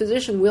 And so the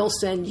physician will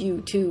send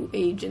you to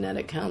a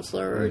genetic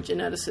counselor or a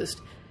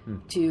geneticist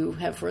to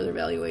have further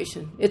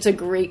evaluation. It's a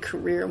great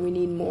career, and we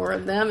need more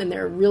of them, and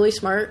they're really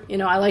smart.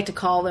 I like to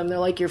call them, they're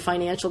like your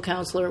financial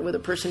counselor with a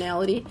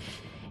personality.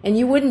 And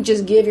you wouldn't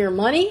just give your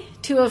money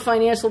to a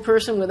financial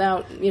person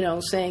without,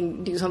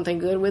 saying do something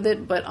good with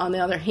it. But on the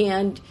other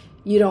hand,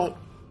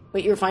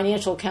 what your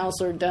financial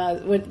counselor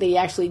does, what they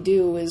actually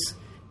do is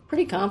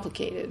pretty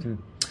complicated.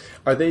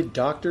 Are they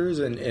doctors?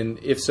 And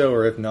if so,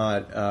 or if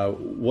not,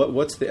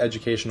 what's the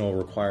educational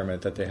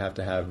requirement that they have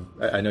to have?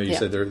 I know you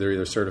said they're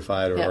either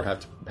certified or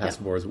have to pass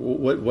boards.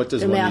 What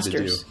does one need to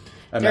do?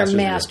 They're a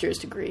master's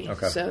degree.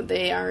 Okay. So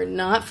they are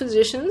not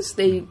physicians.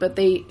 They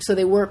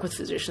work with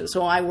physicians.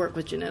 So I work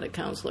with genetic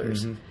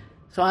counselors.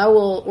 So I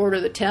will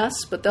order the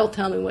tests, but they'll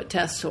tell me what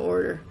tests to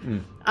order.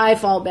 I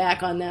fall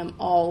back on them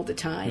all the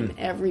time.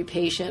 Every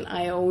patient,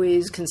 I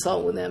always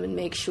consult with them and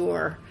make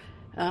sure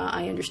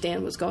I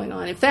understand what's going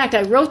on. In fact,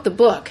 I wrote the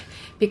book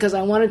because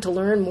I wanted to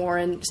learn more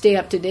and stay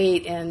up to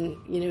date and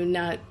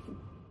not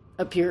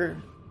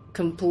appear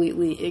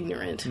completely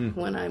ignorant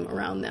when I'm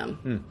around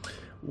them.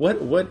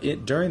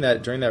 During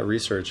that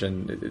research,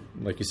 and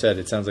like you said,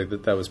 it sounds like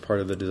that was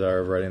part of the desire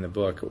of writing the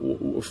book.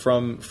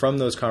 From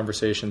those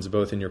conversations,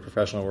 both in your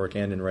professional work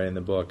and in writing the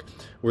book,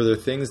 were there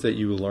things that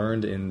you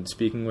learned in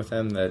speaking with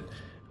them that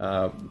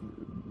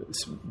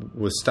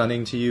was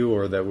stunning to you,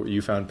 or that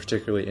you found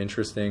particularly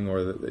interesting,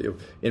 or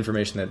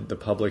information that the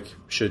public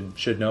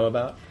should know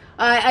about?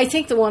 I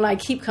think the one I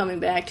keep coming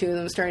back to, and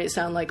I'm starting to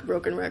sound like a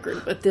broken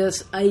record, but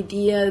this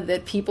idea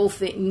that people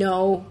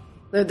know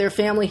that their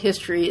family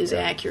history is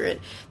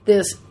accurate.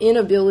 This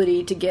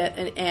inability to get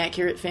an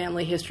accurate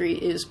family history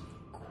is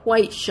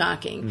quite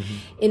shocking.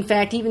 In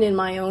fact, even in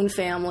my own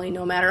family,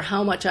 no matter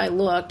how much I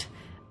looked,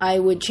 I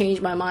would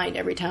change my mind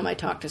every time I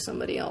talked to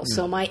somebody else.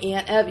 So my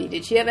Aunt Evie,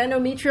 did she have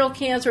endometrial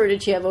cancer or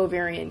did she have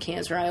ovarian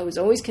cancer? I was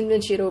always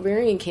convinced she had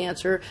ovarian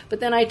cancer,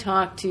 but then I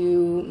talked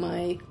to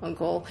my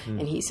uncle,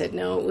 and he said,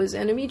 no, it was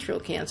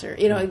endometrial cancer.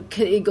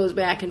 It goes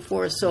back and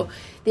forth. So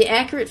the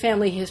accurate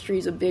family history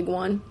is a big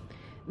one.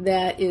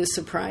 That is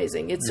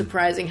surprising. It's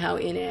surprising how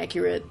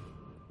inaccurate.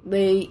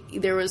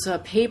 There was a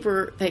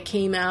paper that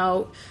came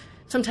out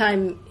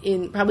sometime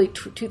in probably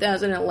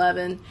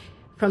 2011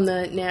 from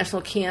the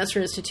National Cancer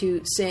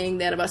Institute saying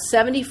that about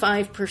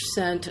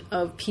 75%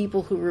 of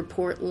people who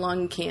report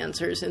lung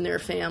cancers in their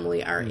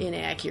family are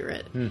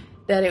inaccurate.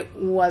 That it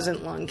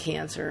wasn't lung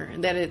cancer,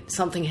 that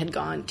something had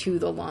gone to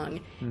the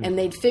lung. And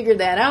they'd figured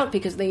that out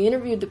because they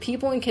interviewed the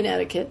people in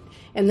Connecticut,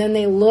 and then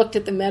they looked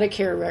at the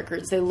Medicare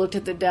records, they looked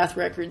at the death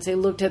records, they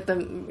looked at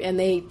them, and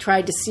they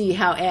tried to see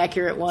how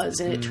accurate it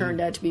was, and it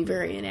turned out to be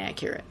very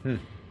inaccurate.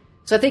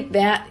 So I think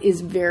that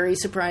is very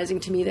surprising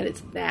to me that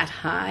it's that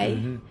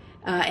high,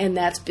 and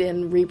that's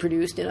been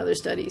reproduced in other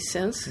studies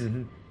since.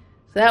 So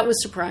that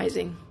was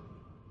surprising.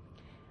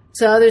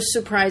 So other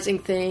surprising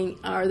thing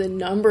are the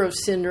number of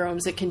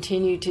syndromes that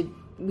continue to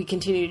we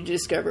continue to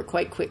discover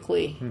quite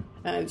quickly.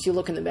 As you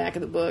look in the back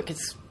of the book,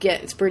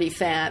 it's pretty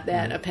fat,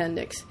 that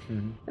appendix.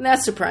 And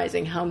that's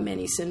surprising how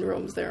many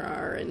syndromes there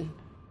are.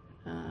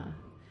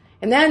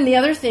 And then the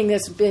other thing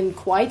that's been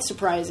quite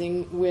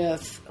surprising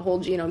with whole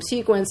genome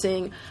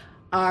sequencing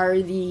are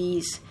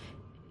these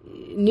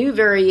new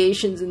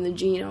variations in the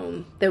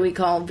genome that we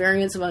call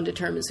variants of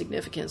undetermined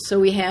significance. So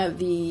we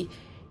have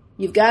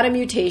you've got a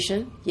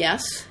mutation,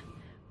 yes.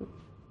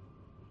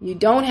 You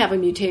don't have a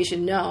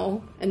mutation,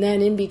 no. And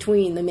then in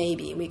between, the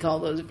maybe. We call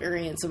those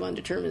variants of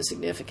undetermined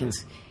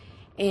significance.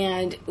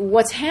 And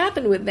what's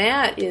happened with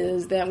that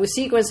is that with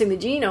sequencing the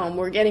genome,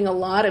 we're getting a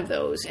lot of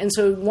those. And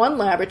so one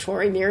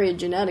laboratory, Myriad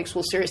Genetics,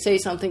 will say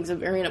something's a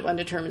variant of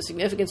undetermined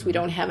significance. We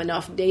don't have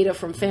enough data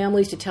from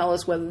families to tell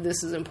us whether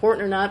this is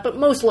important or not, but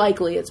most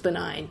likely it's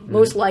benign.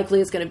 Most likely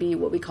it's going to be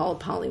what we call a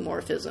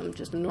polymorphism,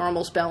 just a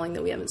normal spelling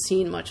that we haven't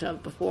seen much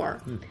of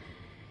before.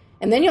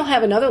 And then you'll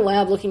have another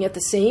lab looking at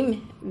the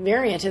same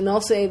variant, and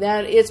they'll say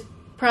that it's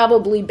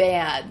probably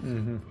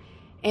bad.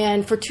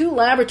 And for two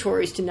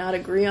laboratories to not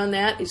agree on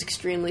that is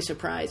extremely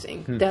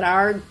surprising. That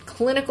our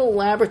clinical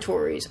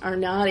laboratories are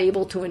not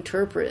able to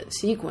interpret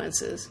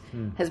sequences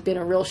has been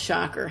a real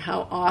shocker,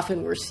 how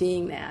often we're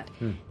seeing that.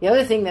 The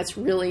other thing that's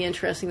really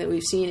interesting that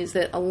we've seen is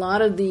that a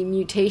lot of the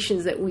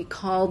mutations that we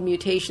called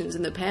mutations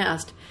in the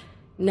past,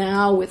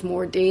 now with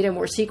more data,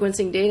 more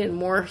sequencing data, and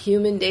more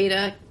human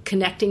data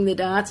connecting the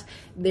dots,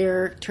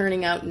 they're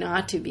turning out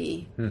not to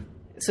be.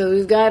 So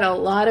we've got a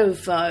lot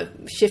of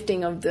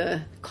shifting of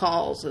the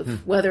calls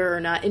of whether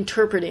or not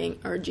interpreting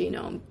our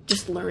genome,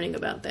 just learning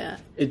about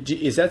that.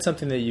 Is that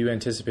something that you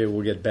anticipate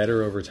will get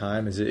better over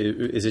time? Is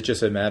it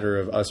just a matter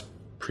of us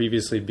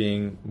previously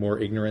being more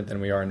ignorant than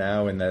we are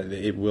now, and that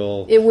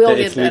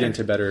it's leading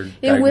to better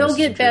diagnosis? It will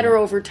get better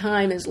over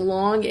time as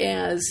long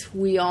as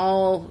we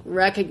all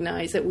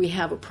recognize that we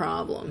have a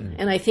problem.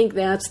 And I think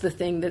that's the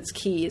thing that's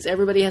key, is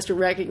everybody has to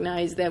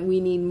recognize that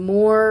we need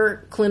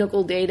more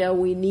clinical data.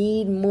 We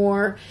need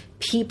more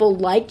people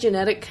like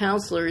genetic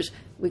counselors.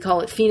 We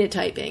call it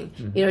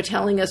phenotyping,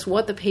 telling us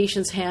what the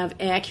patients have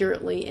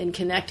accurately and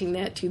connecting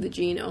that to the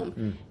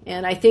genome.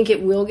 And I think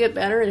it will get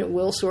better and it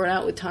will sort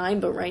out with time,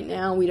 but right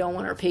now we don't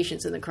want our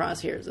patients in the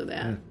crosshairs of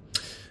that.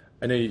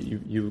 I know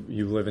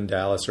you live in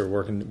Dallas or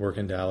work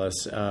in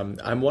Dallas.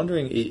 I'm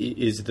wondering,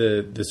 is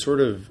the sort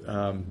of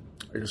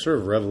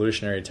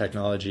revolutionary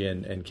technology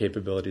and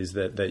capabilities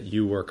that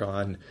you work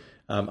on,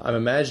 I'm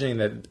imagining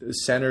that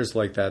centers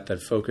like that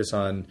focus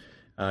on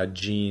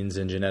genes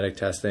and genetic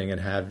testing and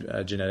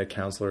have genetic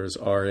counselors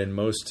are in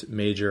most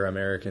major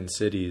American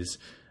cities.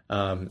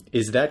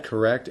 Is that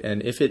correct?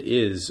 And if it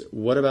is,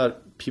 what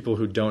about people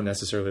who don't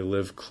necessarily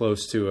live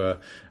close to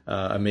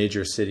a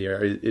major city?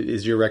 Or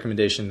is your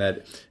recommendation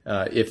that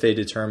if they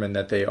determine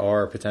that they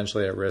are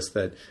potentially at risk,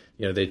 that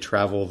they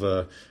travel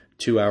the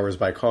 2 hours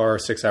by car,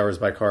 6 hours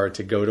by car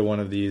to go to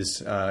one of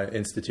these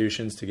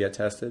institutions to get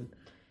tested?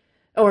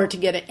 Or to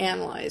get it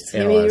analyzed.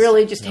 I mean, you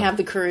really just have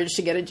the courage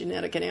to get a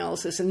genetic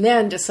analysis and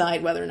then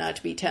decide whether or not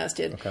to be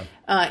tested. Okay.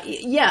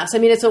 Yes, I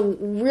mean, it's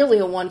really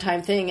a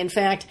one-time thing. In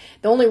fact,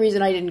 the only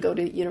reason I didn't go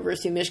to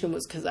University of Michigan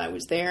was because I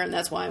was there, and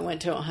that's why I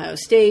went to Ohio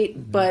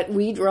State. But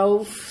we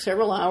drove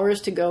several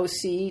hours to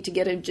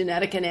get a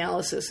genetic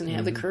analysis and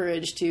have the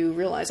courage to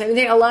realize. I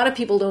mean, a lot of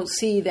people don't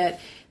see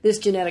that this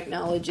genetic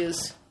knowledge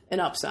is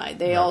an upside.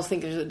 They all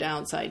think there's a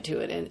downside to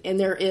it, and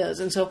there is.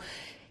 And so,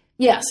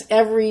 yes,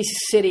 every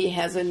city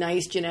has a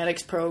nice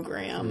genetics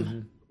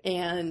program,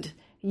 and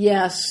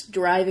yes,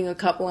 driving a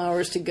couple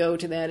hours to go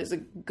to that is a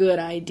good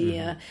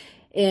idea.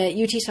 At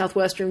UT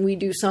Southwestern, we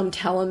do some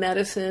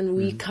telemedicine.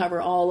 We cover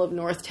all of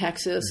North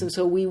Texas, and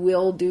so we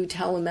will do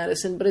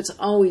telemedicine, but it's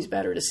always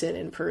better to sit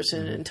in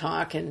person and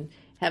talk and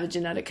have a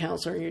genetic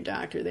counselor and your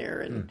doctor there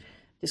and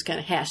just kind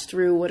of hash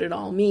through what it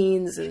all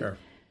means and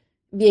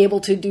be able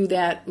to do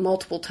that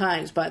multiple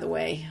times, by the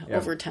way,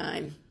 over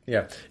time.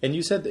 Yeah. And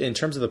you said in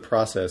terms of the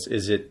process,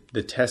 is it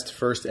the test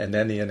first and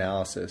then the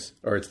analysis,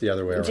 or it's the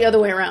other way around? It's the other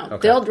way around.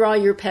 Okay. They'll draw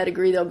your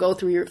pedigree. They'll go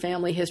through your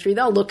family history.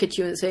 They'll look at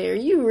you and say, are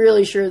you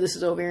really sure this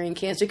is ovarian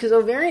cancer? Because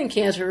ovarian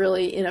cancer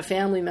really, in a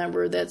family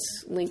member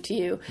that's linked to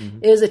you,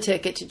 is a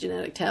ticket to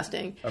genetic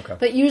testing. Okay.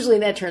 But usually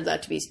that turns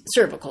out to be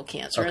cervical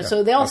cancer. Okay. And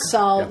so they'll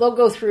they'll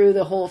go through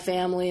the whole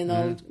family and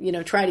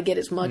they'll try to get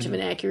as much of an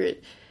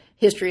accurate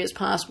history as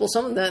possible.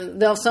 Some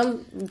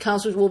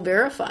counselors will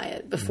verify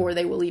it before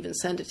they will even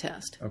send a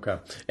test. Okay.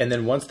 And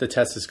then once the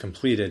test is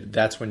completed,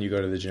 that's when you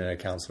go to the genetic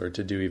counselor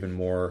to do even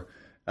more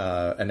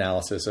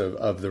analysis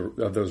of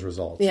those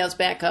results. Yeah, let's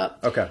back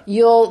up. Okay.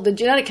 The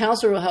genetic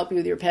counselor will help you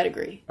with your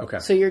pedigree. Okay.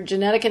 So your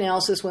genetic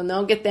analysis, when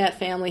they'll get that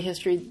family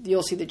history,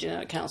 you'll see the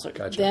genetic counselor.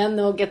 Gotcha. Then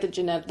they'll get the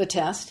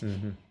test.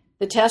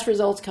 The test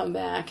results come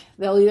back.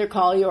 They'll either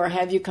call you or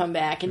have you come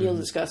back, and you'll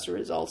discuss the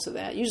results of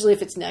that. Usually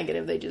if it's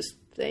negative, they just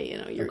say,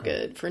 you're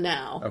good for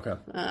now.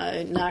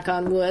 Okay. Knock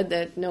on wood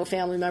that no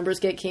family members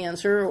get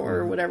cancer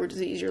or whatever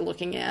disease you're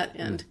looking at,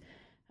 and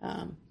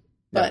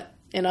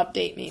and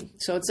update me.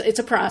 So it's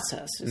a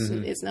process.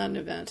 It's not an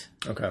event.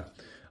 Okay.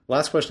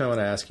 Last question I want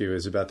to ask you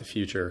is about the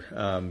future.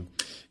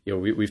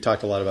 We've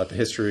talked a lot about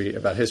history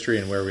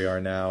and where we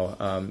are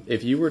now.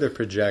 If you were to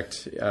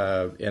project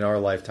in our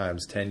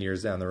lifetimes, 10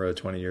 years down the road,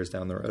 20 years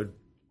down the road,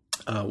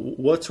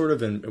 what sort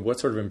of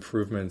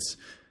improvements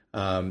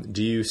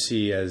do you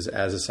see as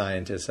a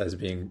scientist as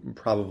being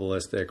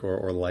probabilistic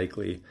or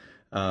likely,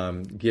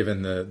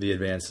 given the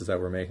advances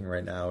that we're making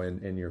right now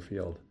in your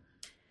field?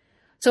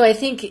 So I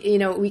think,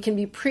 we can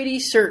be pretty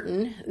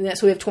certain that,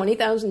 so we have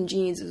 20,000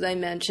 genes, as I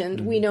mentioned.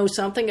 Mm-hmm. We know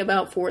something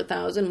about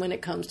 4,000 when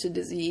it comes to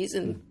disease,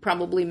 and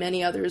probably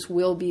many others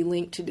will be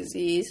linked to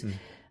disease.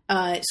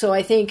 Mm-hmm. So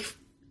I think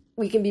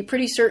we can be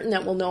pretty certain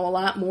that we'll know a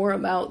lot more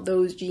about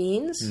those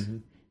genes, mm-hmm.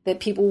 that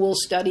people will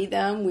study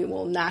them. We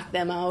will knock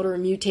them out or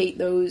mutate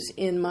those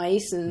in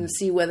mice and mm-hmm.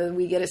 see whether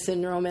we get a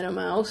syndrome in a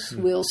mouse.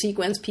 Mm-hmm. We'll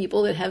sequence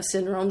people that have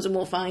syndromes, and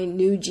we'll find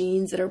new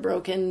genes that are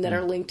broken that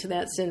mm-hmm. are linked to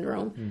that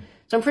syndrome. Mm-hmm.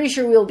 So I'm pretty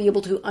sure we'll be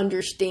able to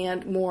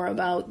understand more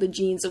about the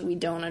genes that we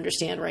don't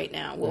understand right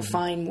now. We'll mm-hmm.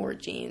 find more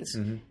genes.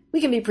 Mm-hmm.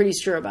 We can be pretty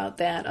sure about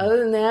that. Other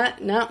than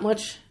that, not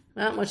much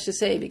to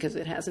say, because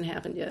it hasn't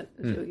happened yet,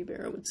 as Yogi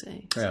Berra would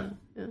say. Yeah. So,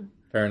 yeah.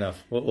 Fair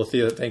enough. Well,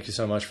 Thea, thank you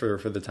so much for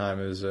the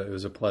time. It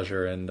was a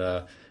pleasure, and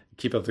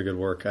keep up the good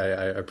work.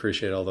 I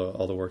appreciate all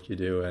the work you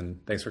do, and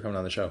thanks for coming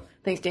on the show.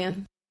 Thanks,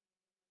 Dan.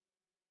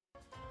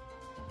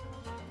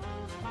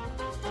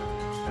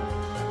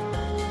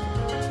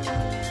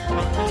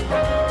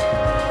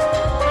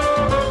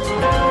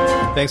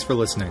 Thanks for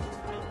listening.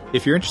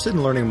 If you're interested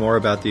in learning more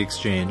about The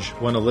Exchange,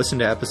 want to listen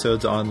to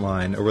episodes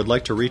online, or would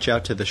like to reach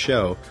out to the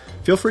show,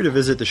 feel free to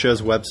visit the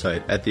show's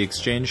website at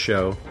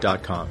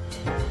theexchangeshow.com.